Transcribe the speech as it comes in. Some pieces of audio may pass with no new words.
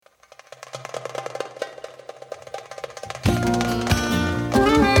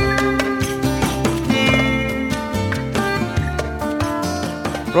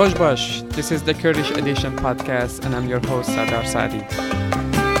Rojbash, this is the Kurdish Edition podcast, and I'm your host, Sardar Sadi.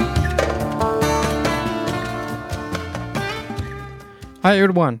 Hi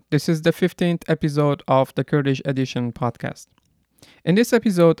everyone, this is the 15th episode of the Kurdish Edition podcast. In this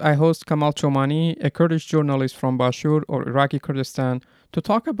episode, I host Kamal Chomani, a Kurdish journalist from Bashur or Iraqi Kurdistan, to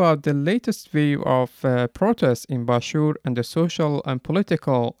talk about the latest wave of protests in Bashur and the social and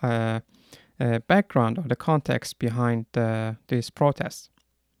political background or the context behind these protests.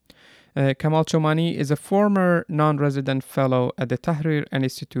 Kamal Chomani is a former non-resident fellow at the Tahrir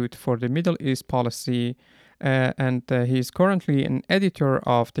Institute for the Middle East Policy, and he is currently an editor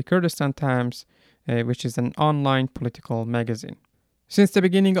of the Kurdistan Times, which is an online political magazine. Since the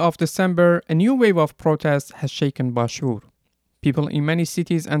beginning of December, a new wave of protests has shaken Bashur. People in many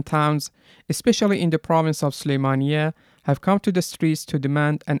cities and towns, especially in the province of Sulaymaniyah, have come to the streets to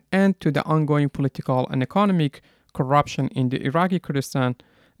demand an end to the ongoing political and economic corruption in the Iraqi Kurdistan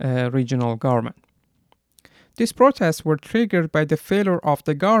regional government. These protests were triggered by the failure of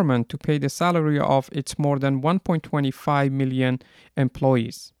the government to pay the salary of its more than 1.25 million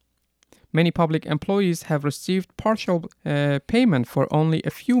employees. Many public employees have received partial payment for only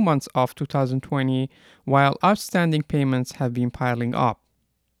a few months of 2020, while outstanding payments have been piling up.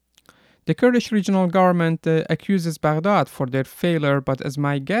 The Kurdish regional government accuses Baghdad for their failure, but as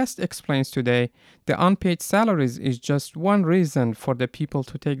my guest explains today, the unpaid salaries is just one reason for the people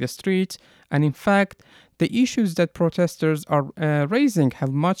to take the streets, and in fact, the issues that protesters are raising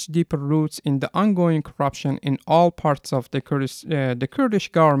have much deeper roots in the ongoing corruption in all parts of the Kurdish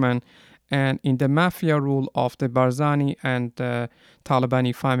government and in the mafia rule of the Barzani and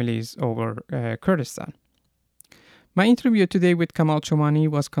Talabani families over Kurdistan. My interview today with Kamal Chomani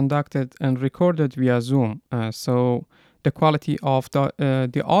was conducted and recorded via Zoom, so the quality of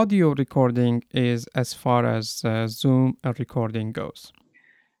the audio recording is as far as Zoom recording goes.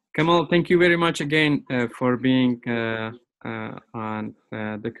 Kamal, thank you very much again for being on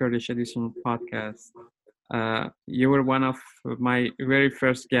the Kurdish Edition podcast. You were one of my very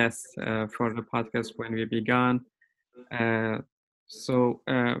first guests for the podcast when we began.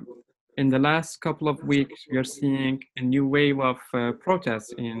 In the last couple of weeks, we are seeing a new wave of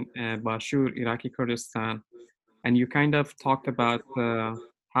protests in Bashur, Iraqi Kurdistan. And you kind of talked about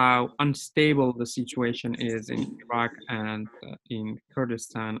how unstable the situation is in Iraq and in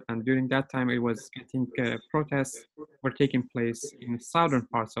Kurdistan. And during that time, I think protests were taking place in southern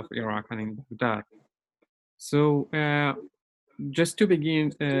parts of Iraq and in Baghdad. So just to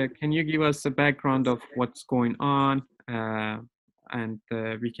begin, can you give us a background of what's going on? And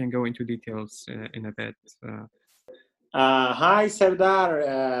we can go into details in a bit. Hi,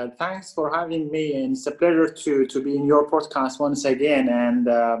 Sardar. Thanks for having me. And it's a pleasure to be in your podcast once again. And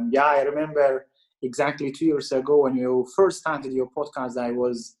I remember exactly 2 years ago when you first started your podcast, I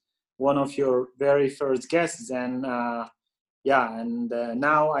was one of your very first guests. And now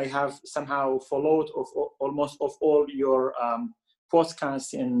I have somehow followed almost all your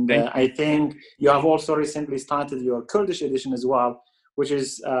podcasts. And I think you have also recently started your Kurdish edition as well, which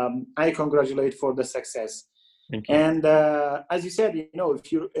is, I congratulate for the success. Thank you. And as you said,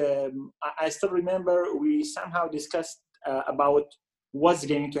 I still remember we somehow discussed about what's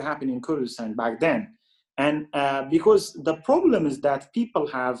going to happen in Kurdistan back then. And because the problem is that people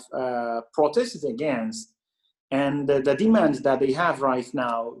have protested against, and the demands that they have right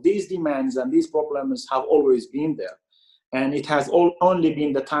now, these demands and these problems have always been there. And it has only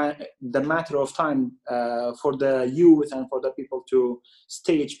been the matter of time for the youth and for the people to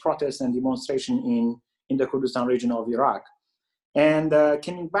stage protests and demonstration in the Kurdistan region of Iraq. And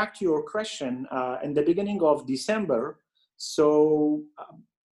coming back to your question, in the beginning of December, so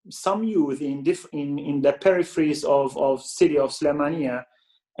some youth in the peripheries of city of Sulaymaniyah,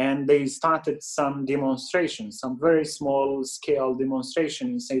 and they started some demonstrations, some very small scale demonstration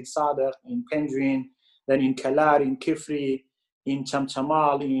in Said Sadr, in Penguin, then in Kalar, in Kifri, in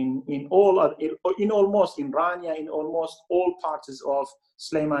Chamchamal, in almost in Rania, in almost all parts of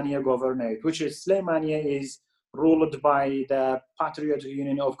Sulaymaniyah Governorate, which is Sulaymaniyah is ruled by the Patriotic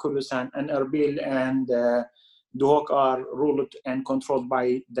Union of Kurdistan, and Erbil and Duhok are ruled and controlled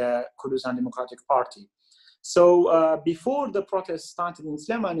by the Kurdistan Democratic Party. So before the protests started in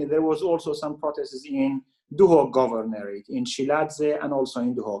Sulaymaniyah, there was also some protests in Duhok Governorate, in Shiladze and also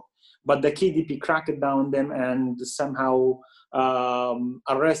in Duhok. But the KDP cracked down them and somehow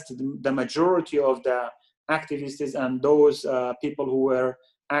arrested the majority of the activists and those people who were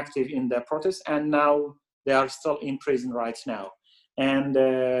active in the protests, and now they are still in prison right now. And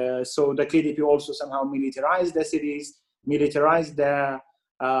so the KDP also somehow militarized the cities, militarized the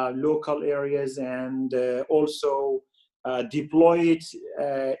local areas, and also deployed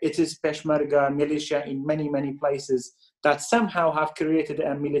its Peshmerga militia in many places that somehow have created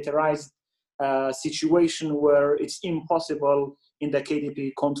a militarized situation where it's impossible in the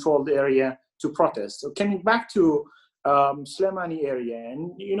KDP controlled area to protest. So coming back to Slemani area,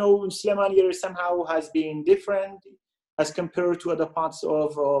 and Slemani area somehow has been different as compared to other parts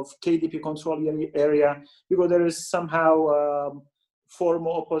of KDP controlled area, because there is somehow former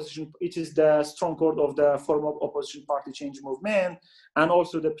opposition. It is the stronghold of the former opposition party change movement, and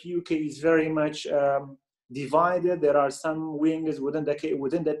also the PUK is very much divided. There are some wings within the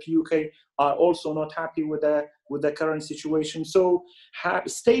PUK are also not happy with the current situation. So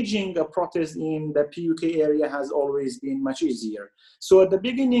staging a protest in the PUK area has always been much easier. So at the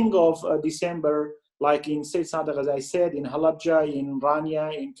beginning of December, like in Said Sadr, as I said, in Halabja, in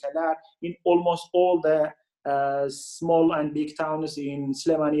Rania, in Kalar, in almost all the small and big towns in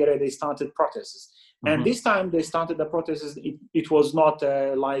Slemani area, they started protests. And this time they started the protests. It was not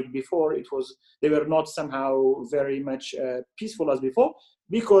like before. They were not somehow very much peaceful as before,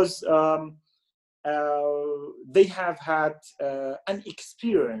 because they have had an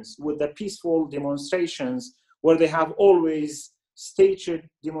experience with the peaceful demonstrations, where they have always staged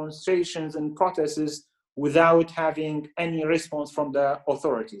demonstrations and protests without having any response from the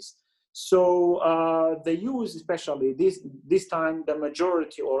authorities. So the youth, especially this time, the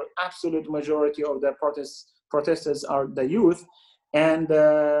majority or absolute majority of the protesters are the youth, and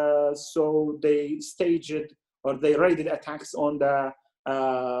so they staged or they raided attacks on the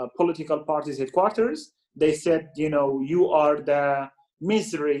political parties' headquarters. They said, you are the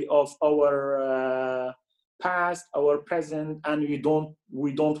misery of our past, our present, and we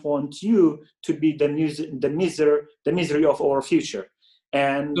don't want you to be the misery of our future.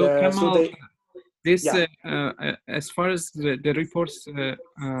 And So Kamal, this yeah. as far as the reports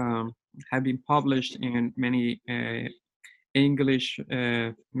have been published in many English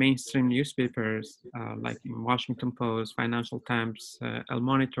mainstream newspapers like in Washington Post, Financial Times, El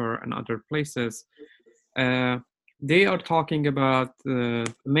Monitor, and other places, they are talking about the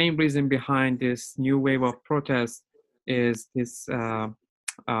main reason behind this new wave of protest is this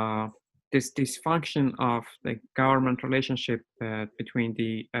this dysfunction of the government relationship between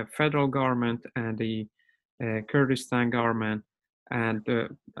the federal government and the Kurdistan government, and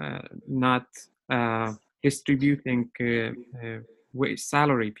not distributing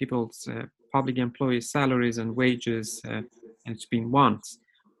salary, people's public employees' salaries and wages, and it's been once.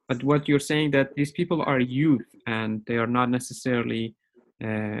 But what you're saying that these people are youth and they are not necessarily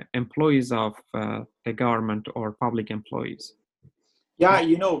employees of the government or public employees. Yeah,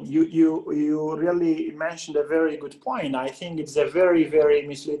 you really mentioned a very good point. I think it's a very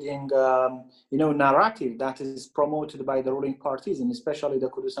misleading, narrative that is promoted by the ruling parties, and especially the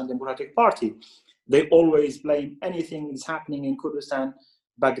Kurdistan Democratic Party. They always blame anything that's happening in Kurdistan,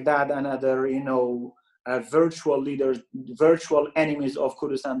 Baghdad, and other, virtual leaders, virtual enemies of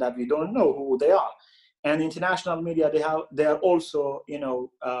Kurdistan that we don't know who they are. And international media, they are also,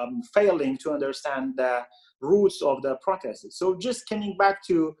 failing to understand the roots of the protests. So just coming back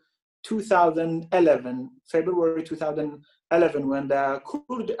to 2011, February 2011, when a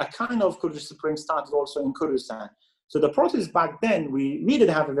kind of Kurdish Spring started also in Kurdistan. So the protests back then, we didn't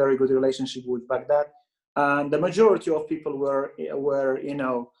have a very good relationship with Baghdad, and the majority of people were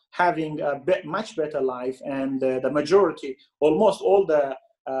having a much better life, and the majority, almost all the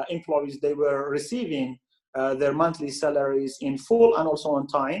employees, they were receiving their monthly salaries in full and also on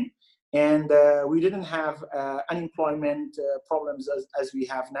time. And we didn't have unemployment problems as we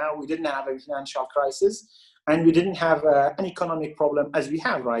have now. We didn't have a financial crisis, and we didn't have an economic problem as we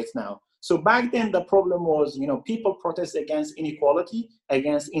have right now. So back then, the problem was, people protest against inequality,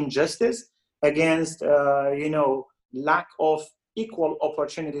 against injustice, against, lack of equal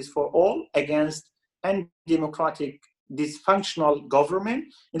opportunities for all, against undemocratic, dysfunctional government.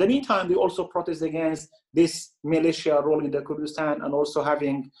 In the meantime, they also protest against this militia role in the Kurdistan, and also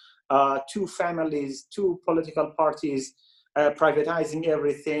having two families, two political parties, privatizing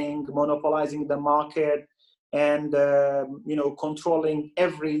everything, monopolizing the market, and controlling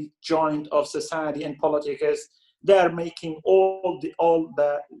every joint of society and politics. They are making all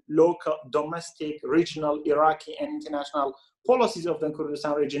the local, domestic, regional, Iraqi, and international policies of the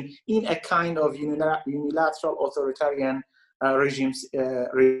Kurdistan region in a kind of unilateral authoritarian regime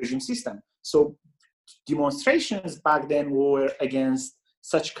system. So demonstrations back then were against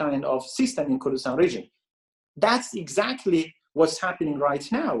such kind of system in Kurdistan region. That's exactly what's happening right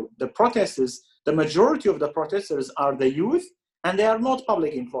now. The protesters, the majority of the protesters are the youth, and they are not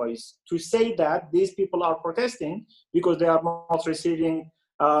public employees. To say that these people are protesting because they are not receiving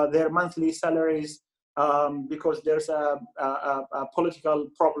their monthly salaries because there's a political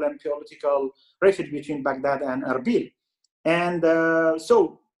problem, political rift between Baghdad and Erbil. And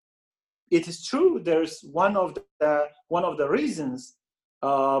so it is true, there's one of the reasons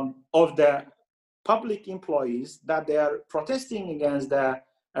of the public employees that they are protesting against the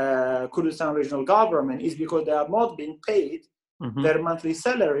Kurdistan regional government is because they are not being paid their monthly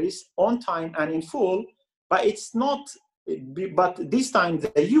salaries on time and in full. But it's not. But this time,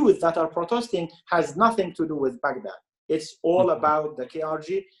 the youth that are protesting has nothing to do with Baghdad. It's all about the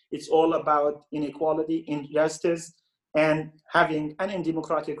KRG. It's all about inequality, injustice, and having an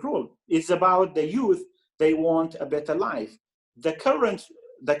undemocratic rule. It's about the youth. They want a better life. The current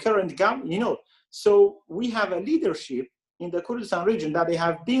government, so we have a leadership in the Kurdistan region that they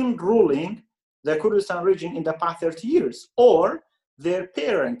have been ruling the Kurdistan region in the past 30 years, or their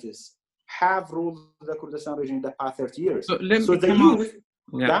parents have ruled the Kurdistan region in the past 30 years. So the youth,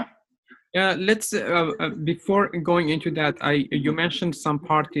 let's before going into that, you mentioned some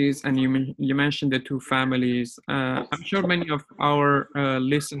parties, and you mentioned the two families. I'm sure many of our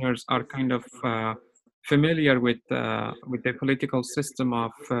listeners are kind of familiar with the political system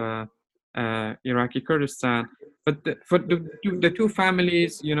of Iraqi Kurdistan. But for the two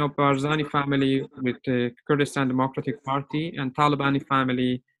families, Barzani family with the Kurdistan Democratic Party, and Talabani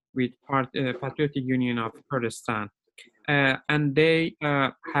family with Patriotic Union of Kurdistan. And they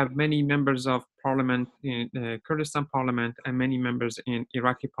have many members of parliament in Kurdistan parliament and many members in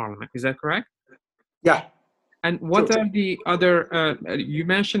Iraqi parliament. Is that correct? Yeah. And what are the other, you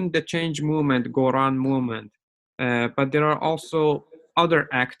mentioned the change movement, Goran movement, but there are also other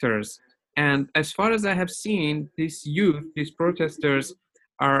actors. And as far as I have seen, these youth, these protesters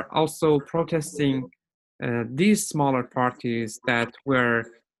are also protesting these smaller parties that were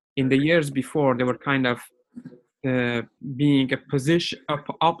in the years before, they were kind of being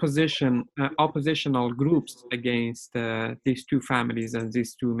oppositional groups against these two families and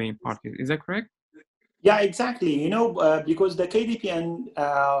these two main parties. Is that correct? Yeah, exactly. Because the KDP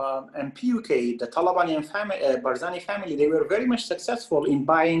and PUK, the Talabani and Barzani family, they were very much successful in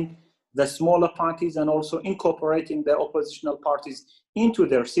buying the smaller parties and also incorporating the oppositional parties into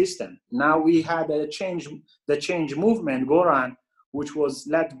their system. Now we had the change movement, Goran, which was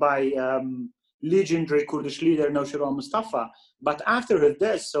led by legendary Kurdish leader Nowshera Mustafa. But after his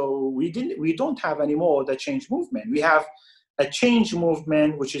death, so we don't have anymore the change movement. We have a change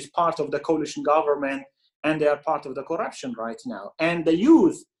movement, which is part of the coalition government, and they are part of the corruption right now. And the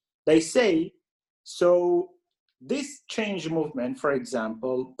youth, they say, so this change movement, for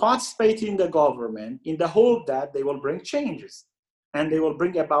example, participate in the government in the hope that they will bring changes and they will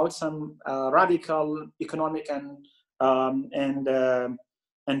bring about some radical economic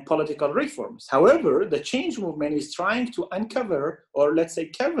and political reforms. However, the change movement is trying to uncover, or let's say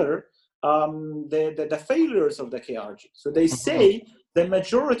cover, the failures of the KRG. So they say the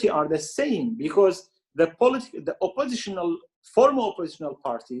majority are the same because the former oppositional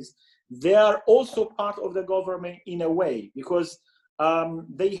parties, they are also part of the government in a way, because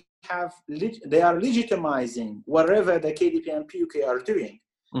they are legitimizing whatever the KDP and PUK are doing.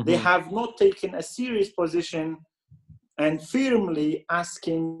 They have not taken a serious position and firmly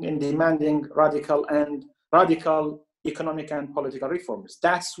asking and demanding radical economic and political reforms.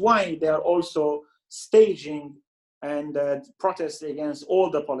 That's why they are also staging and protests against all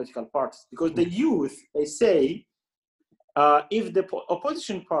the political parties, because the youth, they say, if the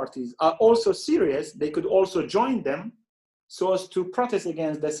opposition parties are also serious, they could also join them so as to protest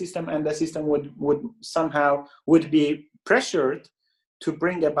against the system, and the system would be pressured to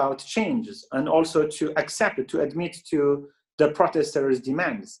bring about changes and also to admit to the protesters'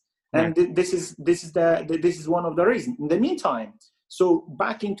 demands. And this is one of the reasons. In the meantime, so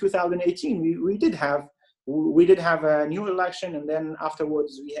back in 2018, we did have a new election, and then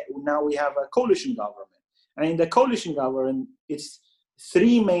afterwards we have a coalition government. And in the coalition government, it's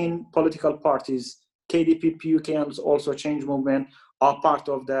three main political parties: KDP, PUK, and also Change Movement, are part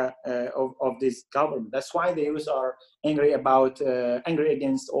of this government. That's why the youth are angry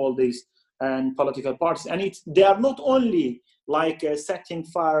against all these political parties. And they are not only setting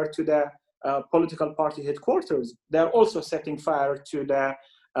fire to the political party headquarters, they are also setting fire to the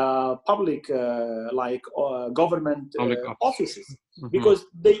public government offices, because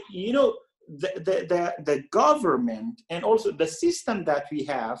the government and also the system that we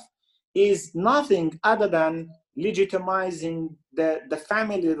have is nothing other than legitimizing the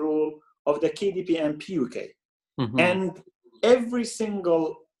family rule of the KDP and PUK. And every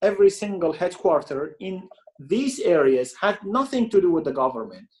single headquarter in these areas had nothing to do with the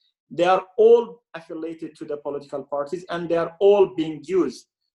government. They are all affiliated to the political parties, and they are all being used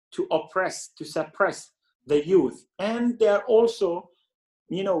to oppress, to suppress the youth. And they are also,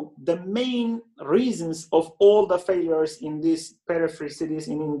 the main reasons of all the failures in these periphery cities,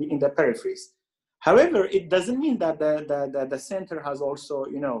 in the peripheries. However, it doesn't mean that the center has also,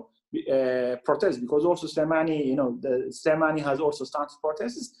 protests, because also Slemani, the Slemani has also started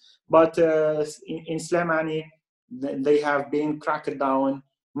protests, but in Slemani, they have been cracked down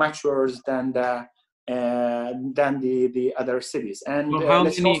much worse than the other cities. And Well,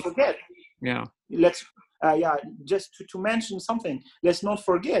 let's not forget. Yeah. Just to mention something, let's not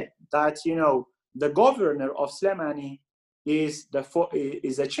forget that the governor of Slemani is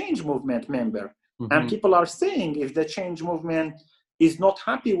a change movement member, and people are saying if the change movement is not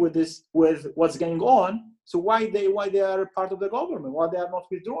happy with what's going on, so why they are part of the government, why they are not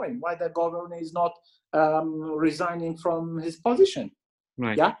withdrawing, why the governor is not resigning from his position.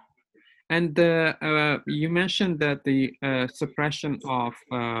 Right. Yeah. And you mentioned that the suppression of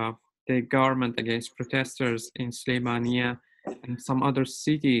the government against protesters in Slemania and some other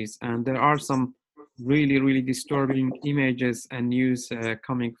cities, and there are some really, really disturbing images and news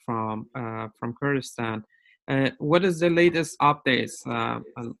coming from Kurdistan. What is the latest updates?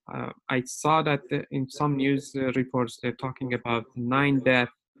 I saw that in some news reports they're talking about 9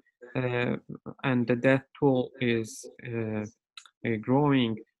 deaths, and the death toll is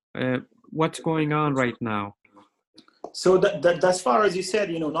growing. What's going on right now? So as far as you said,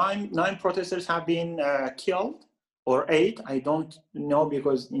 nine protesters have been killed, or 8. I don't know,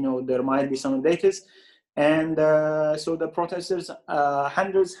 because there might be some data. And so the protesters,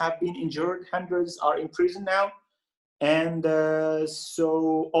 hundreds have been injured, hundreds are in prison now. And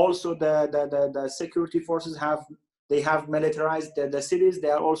so also the security forces have militarized the cities. They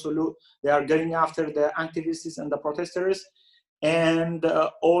are also they are going after the activists and the protesters. And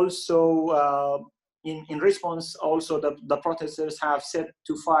also in response, also the protesters have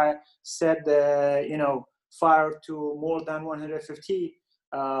fire to more than 150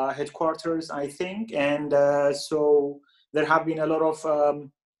 headquarters, I think. And so there have been a lot of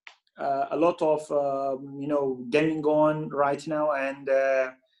going on right now. And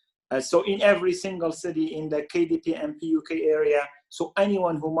so in every single city in the KDP and PUK area, so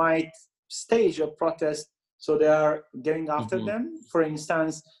anyone who might stage a protest, so they are going after them. For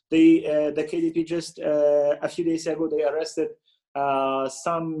instance, the KDP just a few days ago, they arrested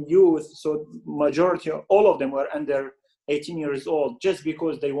some youth. So majority, all of them were under 18 years old, just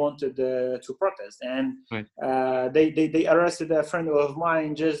because they wanted to protest. And right. They arrested a friend of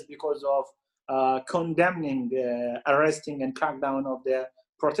mine just because of condemning, arresting and crackdown of the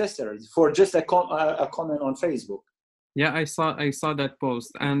protesters for just a comment on Facebook. Yeah, I saw that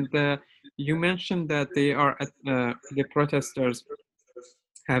post. And you mentioned that they are the protesters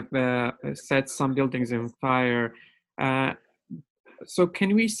have set some buildings on fire. So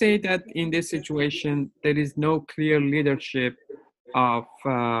can we say that in this situation there is no clear leadership of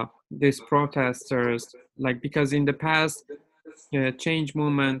these protesters? Like, because in the past, change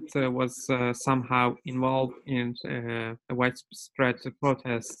movement was somehow involved in the widespread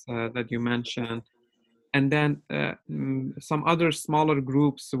protests that you mentioned. And then some other smaller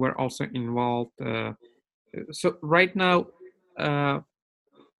groups were also involved. So right now,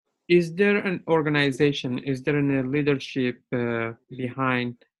 is there an organization, is there a leadership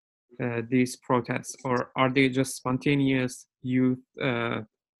behind these protests, or are they just spontaneous youth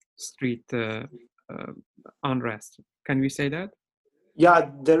street unrest? Can we say that? Yeah,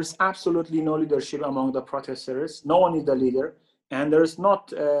 there's absolutely no leadership among the protesters. No one is the leader. And there's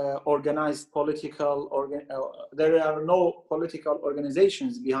not organized there are no political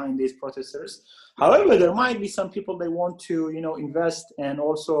organizations behind these protesters. However, there might be some people they want to, invest, and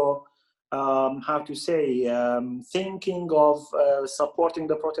also, thinking of supporting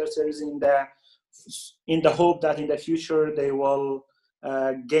the protesters in the hope that in the future they will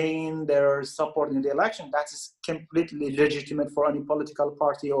gain their support in the election. That is completely legitimate for any political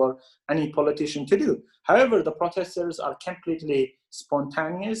party or any politician to do. However, the protesters are completely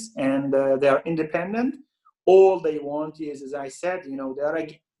spontaneous, and they are independent. All they want is, as I said,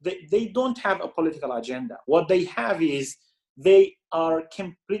 they don't have a political agenda. What they have is they are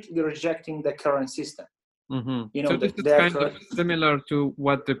completely rejecting the current system. So this is kind of similar to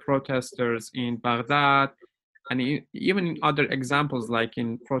what the protesters in Baghdad, and even in other examples, like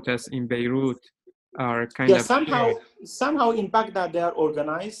in protests in Beirut, are kind of somehow in Baghdad they are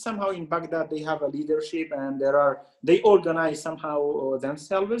organized. Somehow in Baghdad they have a leadership, and they organize somehow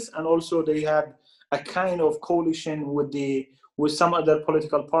themselves, and also they have a kind of coalition with some other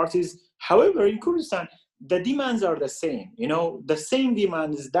political parties. However, in Kurdistan, the demands are the same. The same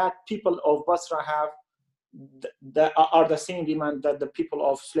demands that people of Basra have that are the same demand that the people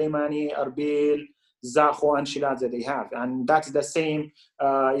of Soleimani, Erbil, Zakho, and Shiraz they have, and that's the same.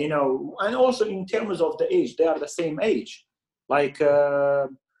 And also in terms of the age, they are the same age. Like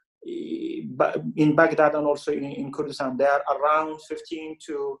in Baghdad and also in Kurdistan, they are around 15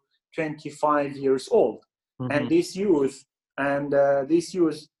 to 25 years old. Mm-hmm. And these youth,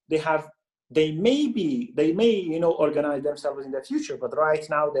 they may organize themselves in the future, but right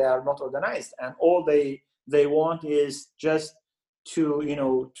now they are not organized, and all they want is just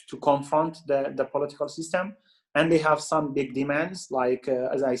to confront the political system. And they have some big demands, like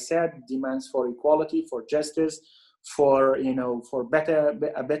as I said, demands for equality, for justice, for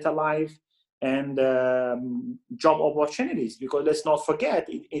a better life, and job opportunities. Because let's not forget,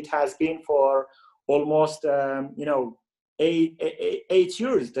 it has been for almost 8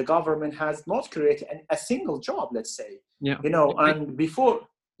 years the government has not created a single job, let's say. And before,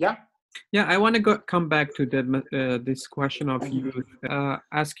 I want to come back to this question of youth.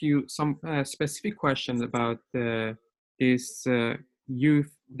 Ask you some specific questions about this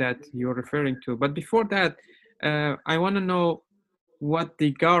youth that you're referring to. But before that, I want to know what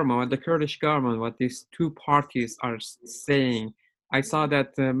the Kurdish government, what these two parties are saying. I saw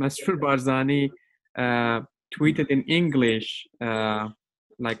that Masroor Barzani tweeted in English.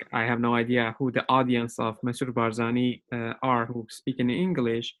 Like, I have no idea who the audience of Masroor Barzani are who speak in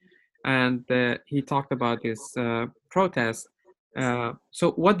English. And he talked about this protest.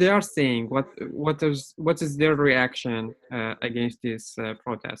 So what they are saying, what is their reaction against this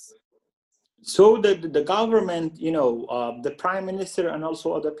protest? So the government, the prime minister and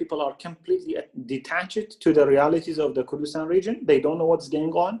also other people are completely detached to the realities of the Kurdistan region. They don't know what's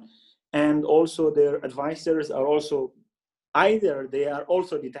going on. And also their advisors are also, either they are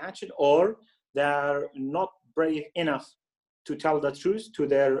also detached or they are not brave enough to tell the truth to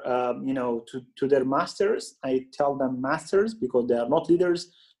their, to their masters. I tell them masters because they are not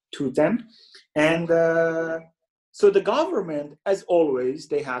leaders to them. And so the government, as always,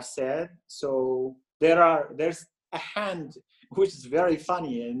 they have said, so there's a hand, which is very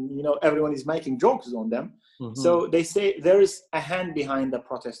funny, and everyone is making jokes on them. Mm-hmm. So they say there is a hand behind the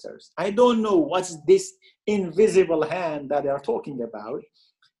protesters. I don't know what's this invisible hand that they are talking about.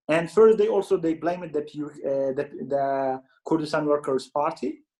 And first, they blamed the Kurdistan Workers'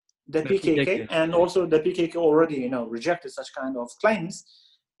 Party, the PKK, and also the PKK already rejected such kind of claims.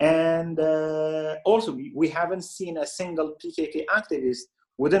 And also, we haven't seen a single PKK activist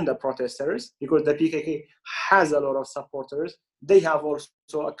within the protesters, because the PKK has a lot of supporters. They have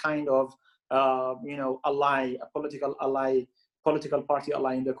also a kind of, ally, a political party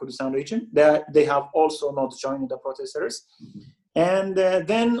ally in the Kurdistan region. They have also not joined the protesters. And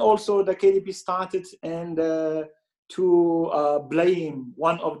then also the KDP started to blame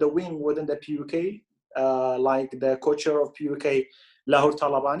one of the wing within the PUK, like the co-chair of PUK, Lahore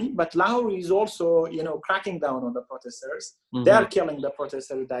Talabani. But Lahore is also, cracking down on the protesters. Mm-hmm. They are killing the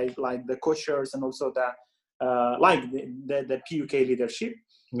protesters, like the co-chairs and also the PUK leadership.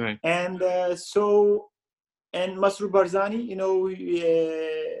 Right. And and Masroor Barzani,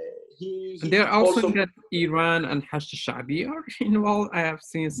 they're also that Iran and Hashd Sha'bi are involved. I have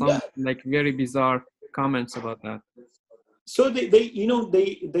seen some very bizarre comments about that. So they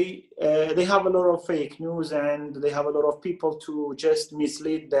have a lot of fake news, and they have a lot of people to just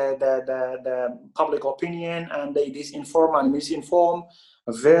mislead the public opinion, and they disinform and misinform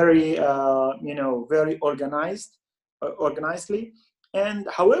very very organizedly. And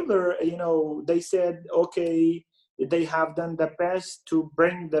however, they said, okay, they have done the best to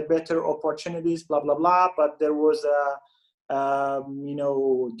bring the better opportunities, blah blah blah, but there was a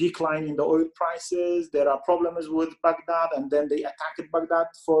decline in the oil prices. There are problems with Baghdad, and then they attacked Baghdad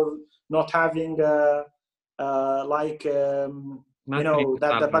for not having that the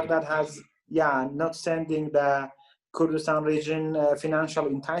Baghdad has not sending the Kurdistan region financial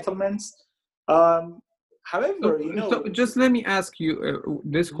entitlements. However, so just let me ask you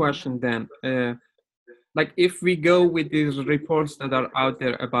this question then. Like, if we go with these reports that are out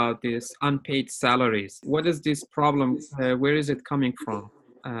there about these unpaid salaries, what is this problem? Where is it coming from?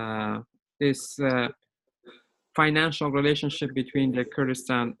 This financial relationship between the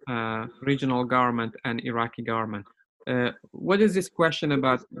Kurdistan regional government and Iraqi government. What is this question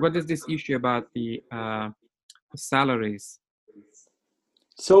about? What is this issue about the salaries?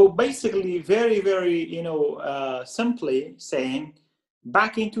 So basically, very, very, simply saying,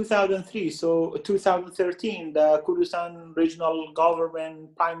 back in 2003, so 2013, the Kurdistan regional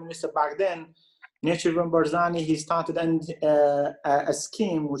government prime minister back then, Nechirvan Barzani, he started a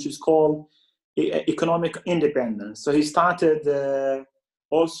scheme which is called economic independence. So he started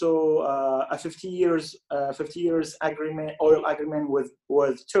also a 50 years oil agreement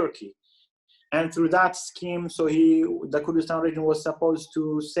with Turkey. And through that scheme, so the Kurdistan region was supposed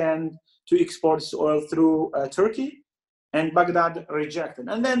to export its oil through Turkey, and Baghdad rejected.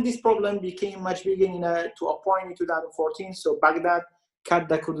 And then this problem became much bigger to a point in 2014. So Baghdad cut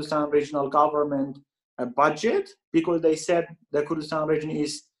the Kurdistan regional government budget because they said the Kurdistan region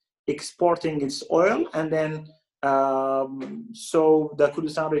is exporting its oil, and then so the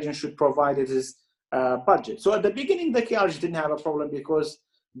Kurdistan region should provide its budget. So at the beginning, the KRG didn't have a problem because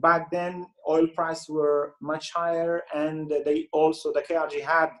back then oil prices were much higher, and the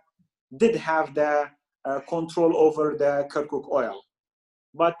KRG did have the control over the Kirkuk oil.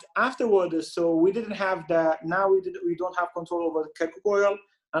 But afterwards, so we didn't have we don't have control over the Kirkuk oil,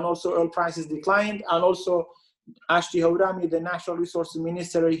 and also oil prices declined. And also Ashti Haurami, the Natural Resources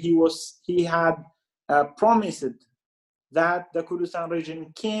Minister, he had promised that the Kurdistan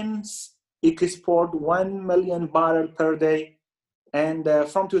region can export 1 million barrels per day, and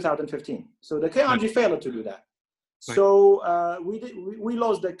from 2015. So the KRG failed to do that. So we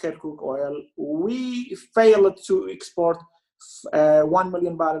lost the Kirkuk oil. We failed to export 1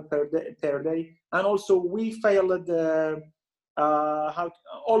 million barrels per day, and also we failed.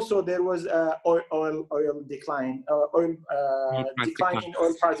 Also there was oil decline, decline in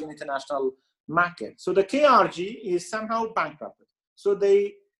oil price in international market. So the KRG is somehow bankrupted. So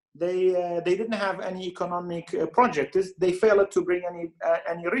they didn't have any economic projects. They failed to bring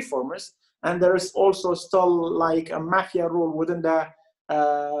any reformers, and there is also still like a mafia rule within the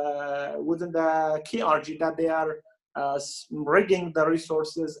KRG that they are rigging the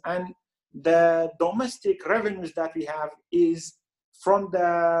resources, and the domestic revenues that we have is from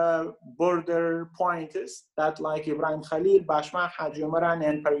the border points that like Ibrahim Khalil, Bashma, Haji Umaran,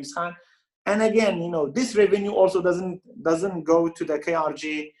 and Paris Khan. And again, this revenue also doesn't go to the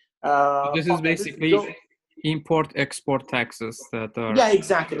KRG. This is basically import-export taxes that are... Yeah,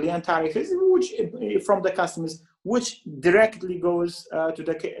 exactly, and tariffs, which from the customers, which directly goes to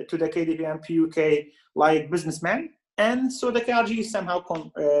the KDP and PUK like businessmen, and so the KRG is somehow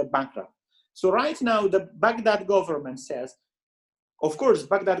bankrupt. So right now, the Baghdad government says, of course,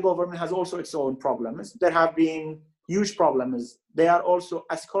 Baghdad government has also its own problems. There have been huge problems. They are also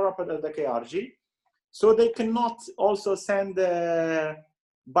as corrupt as the KRG, so they cannot also send the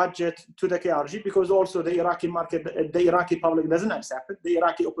budget to the KRG because also the Iraqi market, the Iraqi public doesn't accept it. The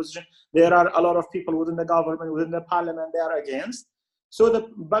Iraqi opposition, there are a lot of people within the government, within the parliament, they are against. So the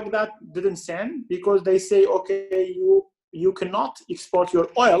Baghdad didn't send because they say, okay, you cannot export your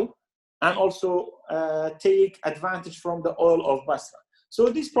oil and also take advantage from the oil of Basra. So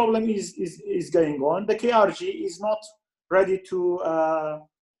this problem is going on. The KRG is not ready to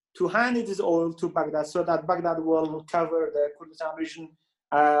hand its oil to Baghdad so that Baghdad will cover the Kurdistan region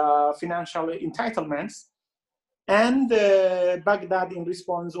financial entitlements, and Baghdad in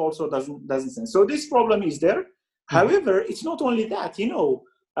response also doesn't send. So this problem is there. However, it's not only that.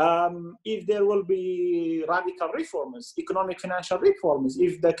 If there will be radical reforms, economic financial reforms,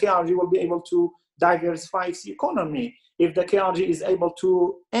 if the KRG will be able to diversify its economy, if the KRG is able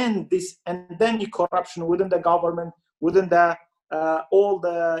to end this endemic corruption within the government, within the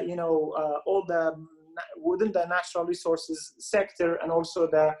within the natural resources sector, and also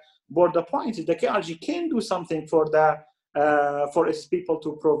the border points, the KRG can do something for its people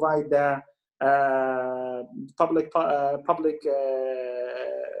to provide the public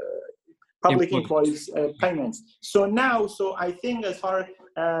employees payments. So I think as far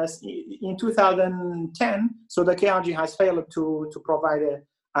as in 2010, so the KRG has failed to provide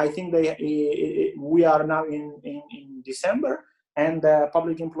I think we are now in December, and the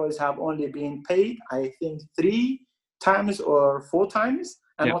public employees have only been paid, I think, 3 times or 4 times,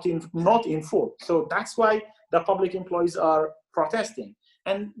 and not in full. So that's why the public employees are protesting.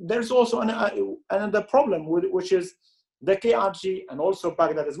 And there's also another problem, which is the KRG and also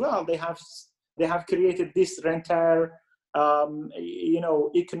Baghdad as well. They have created this entire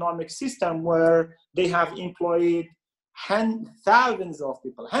economic system where they have employed thousands of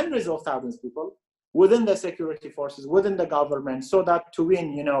people, hundreds of thousands of people within the security forces, within the government, so that to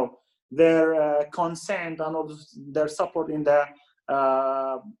win, their consent and all their support in the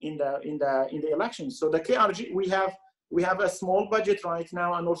elections. So the KRG, we have a small budget right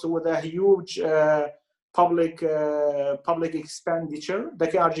now, and also with a huge public expenditure. The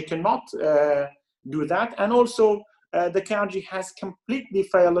KRG cannot do that, and also the KRG has completely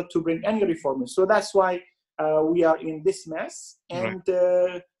failed to bring any reforms. So that's why we are in this mess, and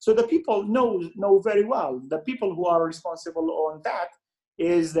so the people know very well. The people who are responsible on that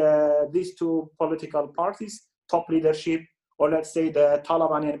is these 2 political parties, top leadership or let's say the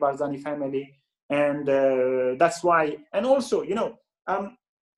Talabani and Barzani family. And that's why, and also,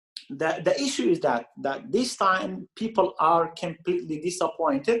 the issue is that this time people are completely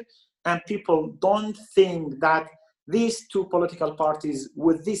disappointed, and people don't think that these two political parties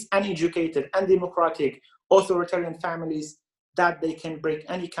with these uneducated, undemocratic, authoritarian families, that they can bring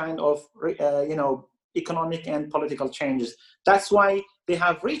any kind of economic and political changes. That's why they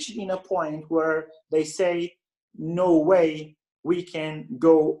have reached in a point where they say, no way we can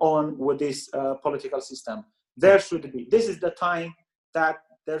go on with this political system. There should be, this is the time that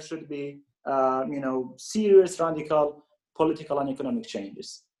there should be serious, radical political and economic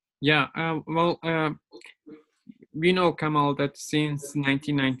changes. Yeah, we know, Kamal, that since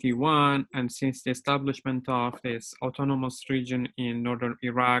 1991 and since the establishment of this autonomous region in northern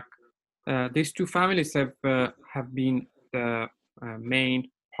Iraq, these two families have been the main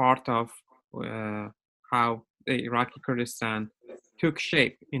part of how the Iraqi Kurdistan took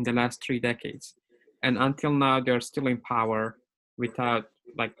shape in the last 3 decades. And until now, they're still in power without,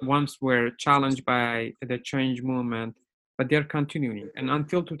 like, once were challenged by the change movement, but they're continuing. And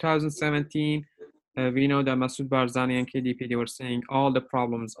until 2017, we know that Masoud Barzani and KDP, they were saying all the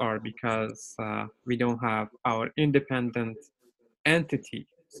problems are because we don't have our independent entity.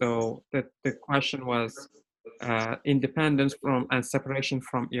 So the question was independence from and separation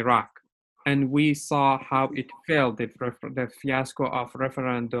from Iraq. And we saw how it failed, the fiasco of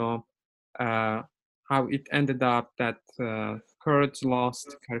referendum, how it ended up that Kurds lost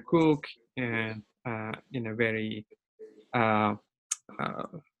Kirkuk and in a very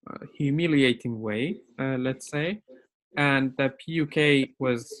humiliating way, let's say. And the PUK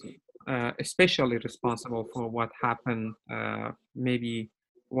was especially responsible for what happened, maybe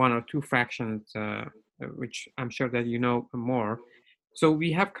one or two factions, which I'm sure that you know more. So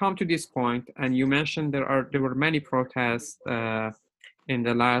we have come to this point, and you mentioned there were many protests in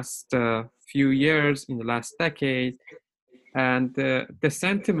the last few years, in the last decade, and the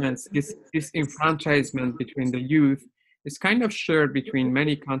sentiments, this disenfranchisement between the youth is kind of shared between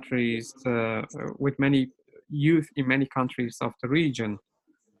many countries, with many youth in many countries of the region.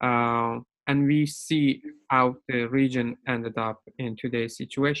 And we see how the region ended up in today's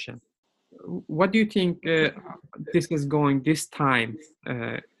situation. What do you think this time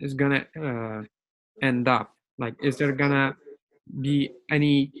is gonna end up? Like, is there gonna be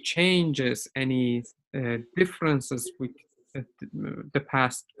any changes, any differences with the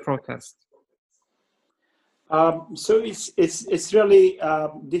past protests? So it's really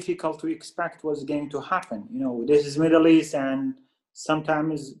difficult to expect what's going to happen. This is Middle East, and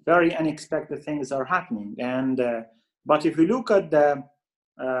sometimes very unexpected things are happening. And but if you look at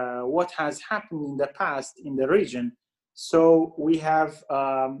what has happened in the past in the region, so we have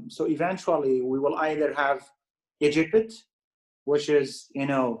so eventually we will either have Egypt, which is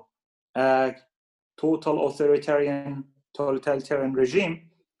a total authoritarian, totalitarian regime,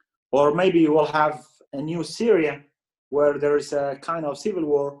 or maybe we'll have a new Syria where there is a kind of civil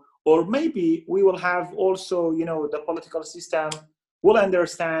war, or maybe we will have also, the political system will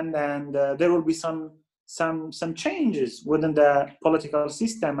understand, and there will be some changes within the political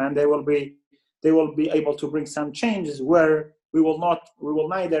system, and they will be able to bring some changes where we will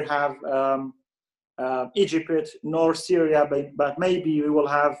neither have Egypt nor Syria, but maybe we will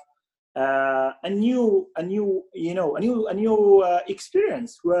have a new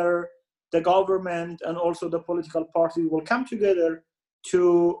experience where the government and also the political party will come together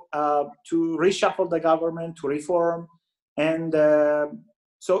to reshuffle the government, to reform, and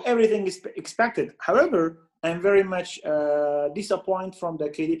so everything is expected. However, I'm very much disappointed from the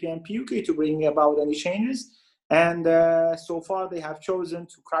KDP and PUK to bring about any changes, and so far they have chosen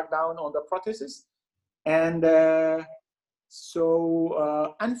to crack down on the protests, and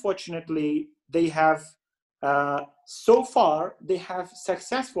so unfortunately they have so far they have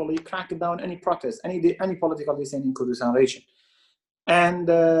successfully cracked down any protest, any political dissent in Kurdistan region. And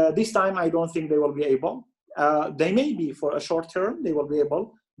this time I don't think they will be able. They may be for a short term, they will be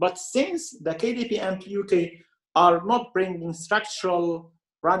able, but since the KDP and PUK are not bringing structural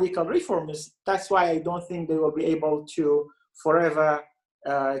radical reforms, that's why I don't think they will be able to forever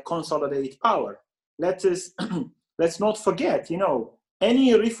consolidate power. Let's not forget,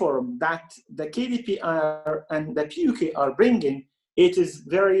 any reform that the KDP and the PUK are bringing, it is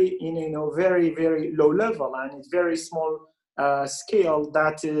very, very, very low level, and it's very small scale.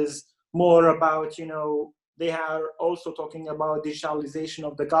 That is more about, they are also talking about digitalization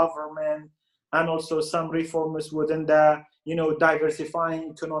of the government, and also some reforms within the,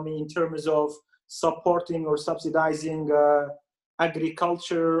 diversifying economy in terms of supporting or subsidizing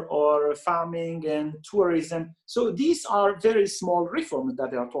agriculture or farming and tourism. So these are very small reforms that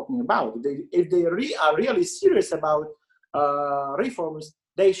they are talking about. If they are really serious about reforms,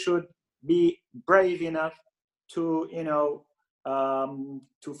 they should be brave enough to,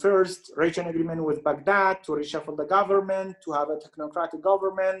 to first reach an agreement with Baghdad, to reshuffle the government, to have a technocratic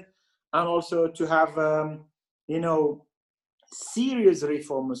government, and also to have, serious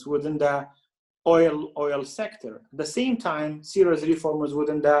reforms within the oil sector. At the same time, serious reforms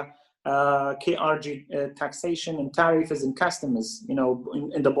within the KRG taxation and tariffs and customs, in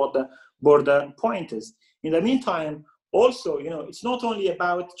the border pointers. In the meantime, also, it's not only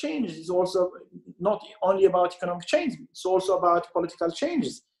about changes, it's also not only about economic change, it's also about political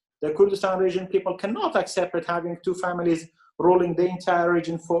changes. The Kurdistan region people cannot accept it having two families ruling the entire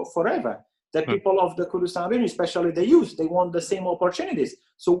region forever. The people of the Kurdistan region, especially the youth, they want the same opportunities.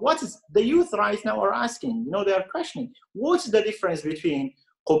 So what is the youth right now are asking? They are questioning, what's the difference between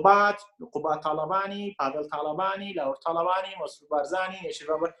Qubat Talabani, Pavel Talabani, Laur Talabani, Masud Barzani,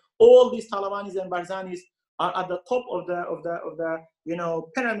 all these Talabanis and Barzanis are at the top of the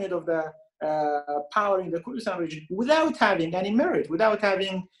pyramid of the power in the Kurdistan region without having any merit, without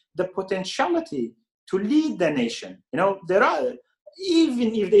having the potentiality to lead the nation. There are,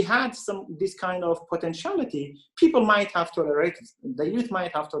 even if they had this kind of potentiality, people might have tolerated it. The youth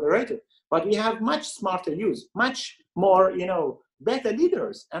might have tolerated it. But we have much smarter youth, much more, better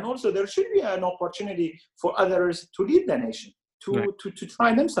leaders. And also there should be an opportunity for others to lead the nation, to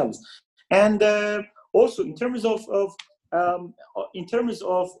try themselves. And also in terms of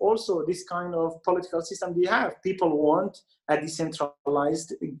also this kind of political system we have, people want a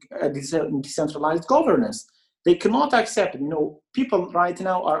decentralized governance. They cannot accept it. People right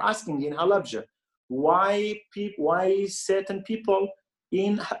now are asking in Halabja, why certain people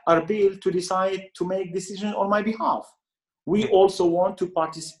in Erbil to decide to make decisions on my behalf? We also want to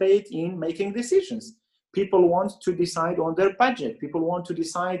participate in making decisions. People want to decide on their budget. People want to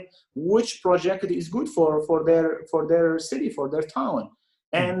decide which project is good for their city, for their town.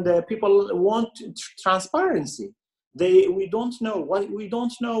 And people want transparency. We don't know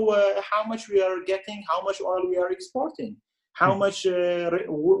how much we are getting, how much oil we are exporting, how much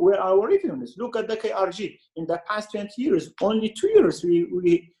where our revenues. Look at the KRG. In the past 20 years, only 2 years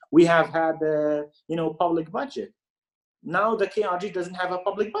we have had public budget. Now the KRG doesn't have a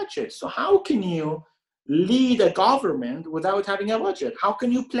public budget. So how can you lead a government without having a budget? How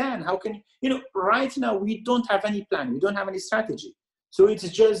can you plan? How can right now we don't have any plan. We don't have any strategy. So it's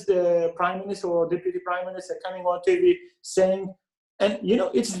just the prime minister or deputy prime minister coming on TV saying, and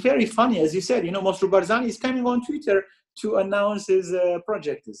it's very funny, as you said, Masroor Barzani is coming on Twitter to announce his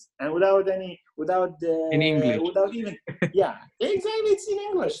projects, and without even yeah, exactly, it's in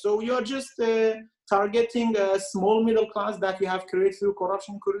English. So you're just targeting a small middle class that you have created through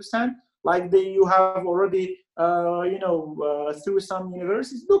corruption in Kurdistan, like you have already through some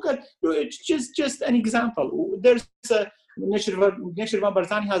universities. Look at it's just an example. There's Neshirvan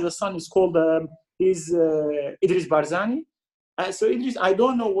Barzani has a son. Is called Idris Barzani. So Idris, I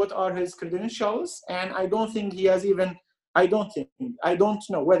don't know what are his credentials, and I don't think he has even. I don't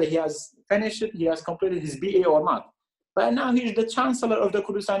know whether he has finished it. He has completed his BA or not. But now he's the chancellor of the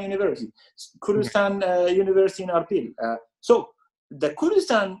Kurdistan University, University in Erbil. So the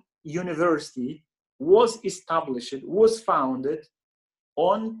Kurdistan University was established, was founded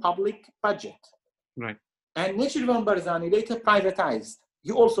on public budget. Right. And Neshirvan Barzani later privatized.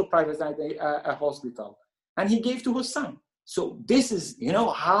 He also privatized a hospital, and he gave to his son. So this is,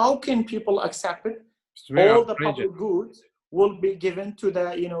 how can people accept it? All the public goods will be given to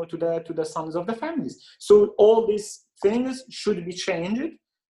the, to the sons of the families. So all these things should be changed,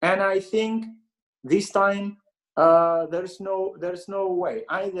 and I think this time there's no way.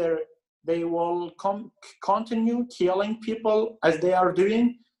 Either they will continue killing people as they are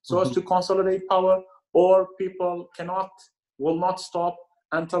doing, so as to consolidate power, or people will not stop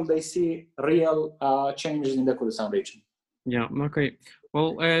until they see real changes in the Kurdistan region. Yeah, okay.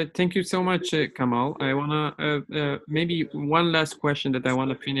 Well, thank you so much, Kamal. I want to, maybe one last question that I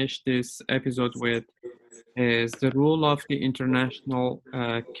want to finish this episode with is the role of the international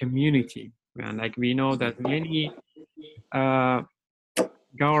community. And like we know that many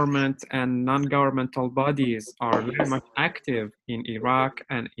government and non-governmental bodies are very much active in Iraq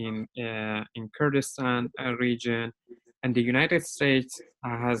and in Kurdistan region, and the United States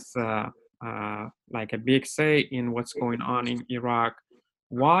has like a big say in what's going on in Iraq.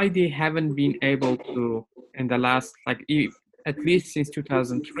 Why they haven't been able to, in the last, at least since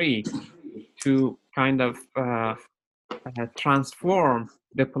 2003, to kind of transform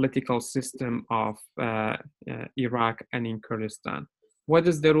the political system of Iraq and in Kurdistan? What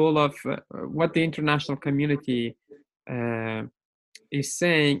is the role of what the international community is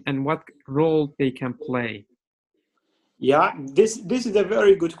saying, and what role they can play? Yeah, this is a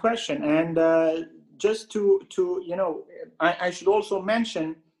very good question, and just to I should also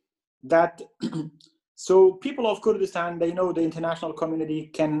mention that so people of Kurdistan, they know the international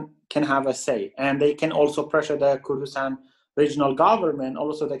community can have a say, and they can also pressure the Kurdistan regional government,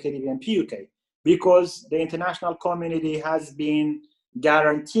 also the KDP and PUK, because the international community has been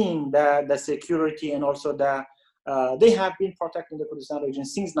guaranteeing the security, and also they have been protecting the Kurdistan region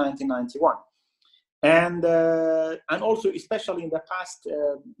since 1991. And also, especially in the past,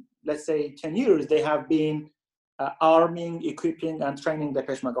 let's say 10 years, they have been arming, equipping, and training the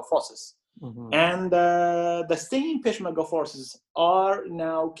Peshmerga forces. Mm-hmm. And the same Peshmerga forces are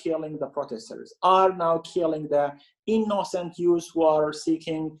now killing the protesters, are now killing the innocent youths who are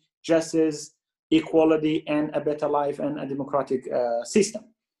seeking justice, equality, and a better life and a democratic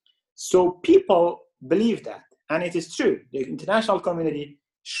system. So people believe that, and it is true. The international community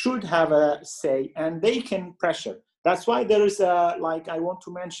should have a say, and they can pressure. That's why there is I want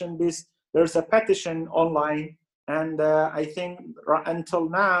to mention this, there's a petition online, and I think until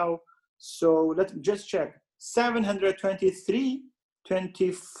now, so let's just check,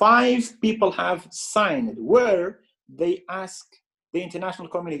 725 people have signed, where they ask the international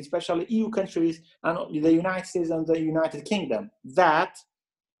community, especially EU countries and the United States and the United Kingdom, that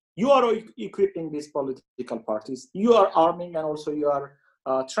you are equipping these political parties, you are arming, and also you are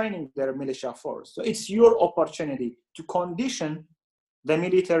training their militia force. So it's your opportunity to condition the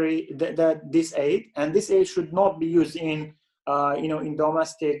military, this aid, and this aid should not be used in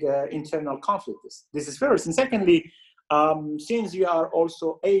domestic internal conflicts. This is first. And secondly, since you are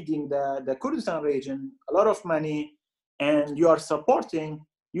also aiding the Kurdistan region a lot of money, and you are supporting,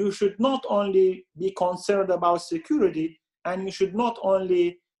 you should not only be concerned about security, and you should not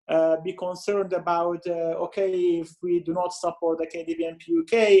only be concerned about if we do not support the KDP and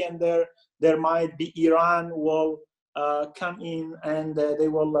PUK, and there might be Iran will come in, and they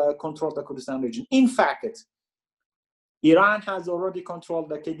will control the Kurdistan region. In fact, Iran has already controlled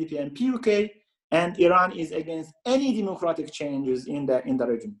the KDP and PUK, and Iran is against any democratic changes in the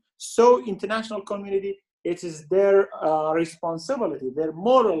region. So international community, it is their responsibility, their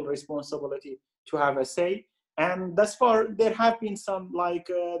moral responsibility to have a say. And thus far, there have been some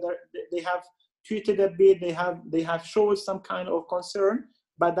they have tweeted a bit, they have showed some kind of concern,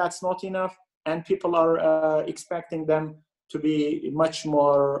 but that's not enough. And people are expecting them to be much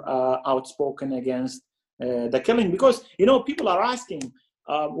more outspoken against the killing, because people are asking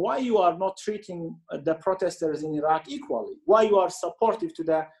why you are not treating the protesters in Iraq equally, why you are supportive to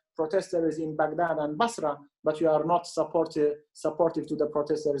the protesters in Baghdad and Basra, but you are not supportive to the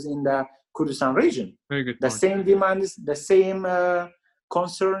protesters in the Kurdistan region. Very good point. The same demands, the same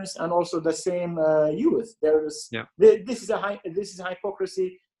concerns, and also the same youth. This is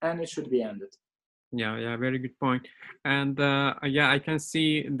hypocrisy, and it should be ended. Yeah, very good point. And I can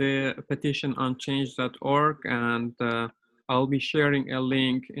see the petition on change.org, and I'll be sharing a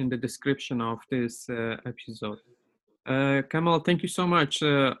link in the description of this episode. Kamal, thank you so much.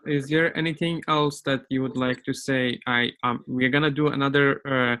 Is there anything else that you would like to say? We're gonna do another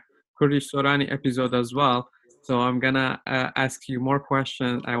Kurdish Sorani episode as well, so I'm gonna ask you more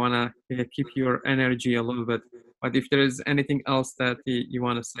questions. I wanna keep your energy a little bit, but if there is anything else that you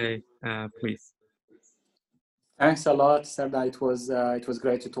wanna say, please. Thanks a lot, Sarda. It was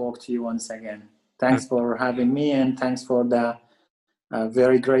great to talk to you once again. Thanks for having me, and thanks for the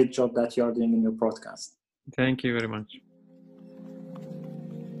very great job that you are doing in your podcast. Thank you very much.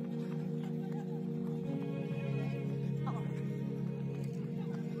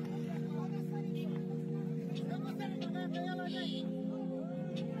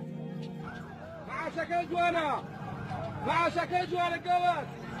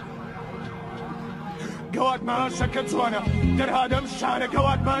 قوات ما شكت زوانا در هذا مشانه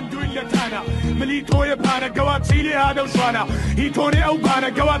قوات ما ندوي لتانا ملي توي بانا قوات سيلي هذا وشوانا هي توني او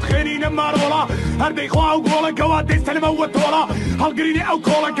بانا قوات خيري نمار ولا هردي خوا وقولا قوات ديستلم وتولا هالقريني او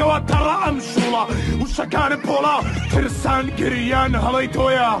كولا قوات ترى امشولا وشكان بولا ترسان قريان هلي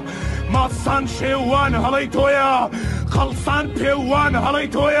تويا مصان شيوان هلي تويا خلصان بيوان هلي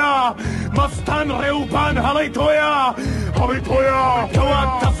تويا مستان ريوبان هلي تويا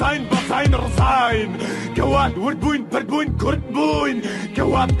قوات تصاين بصاين رصاين قوات وردبوين بردبوين كردبوين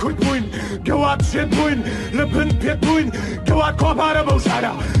قوات كردبوين قوات شدبوين لبن بيتبوين قوات كوبارة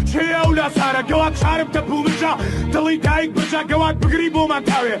بوشارة شيا ولا سارة قوات شارب تبو مجا دلي دايق بجا قوات بقريبو ما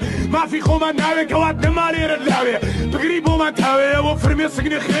تاوي ما في خوما ناوي كواد نمالير اللاوي بقريبو ما تاوي وفرمي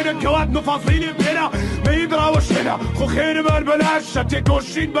سقني خير كواد مفاصيلي بينا ما يدرى وش هنا خو خير ما البلاشة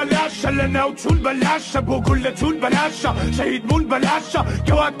تيكوشين بلاشة لنا وتشول بلاشة بو كل تشول بلاشة شهيد مول بلاشة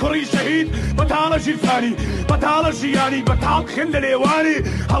كواد كوري شهيد بطالجي الفاني بطالجي يعني بطال خل اليواني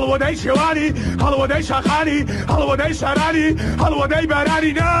هالوداي شواني هالوداي شاخاني هالوداي شاراني هالوداي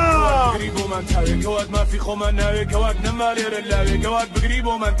باراني نا بقريبو ما تاوي كواد ما في خوما ناوي كواد نمالير اللاوي كواد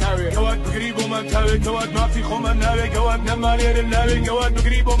بقريبو ما تاوي كواد بقريبو ما تاوي كواد ما في خوما ناوي كواد نمالير اللاوي كواد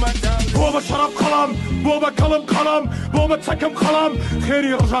بقريبو ما تاوي بوبا شرب قلم بوبا كلم قلم بوبا تسكم قلم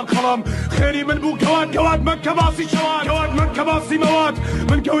خيري رجال قلم خيري من بو كواد من كباسي شواد كواد من كباسي مواد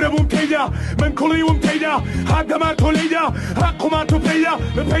من كورب ومتيدة من كلي ومتيدة هذا ما توليدة هاقوماتو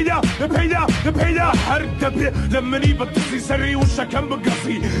بيدا هردب لمني بتصي سري وشكم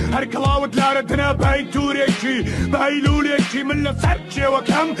بقصي هركلاود لاردنا باي دوريكي باي لوليكي من لسركي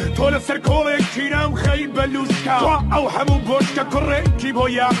وكم تول سركوليكي نام خيب بلوشكا او حمو بوشكا كوريكي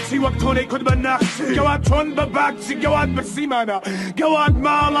بوياكسي وقتوني كد بناكسي قواد شون بباكسي قواد برسيمانا قواد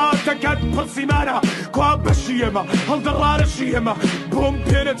مالا تكاد برسيمانا قواد بشيما هل درار الشيما بوم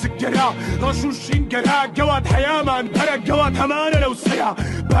بيرت سكرا رشوشين قرا قواد حيامان برا قواد همانا لو سيا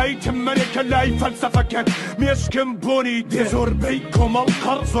بايت ملك اللاي فلسفك ميشكم بوني دي زور بيكم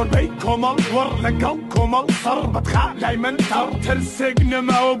القر زور بيكم الور لقلكم الصر بتخالاي من تر ترسقنا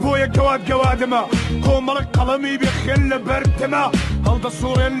ما وبويا قواد ما قوم القلمي بخل بردما هل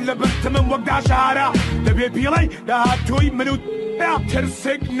دصور اللي برتم وقت عشارة دبي بيلي لا توي منو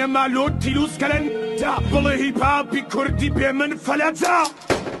ترسقنا ما لو تيلوس كلن بلهي بابي كردي بمن فلتا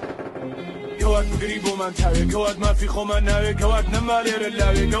كواد بقريبو من تاوي كواد ما في خوما ناوي كواد نمالير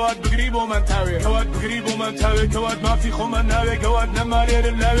اللاوي كواد بقريبو من تاوي كواد بقريبو من تاوي كواد ما في خوما ناوي كواد نمالير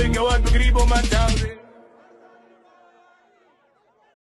اللاوي كواد بقريبو من تاوي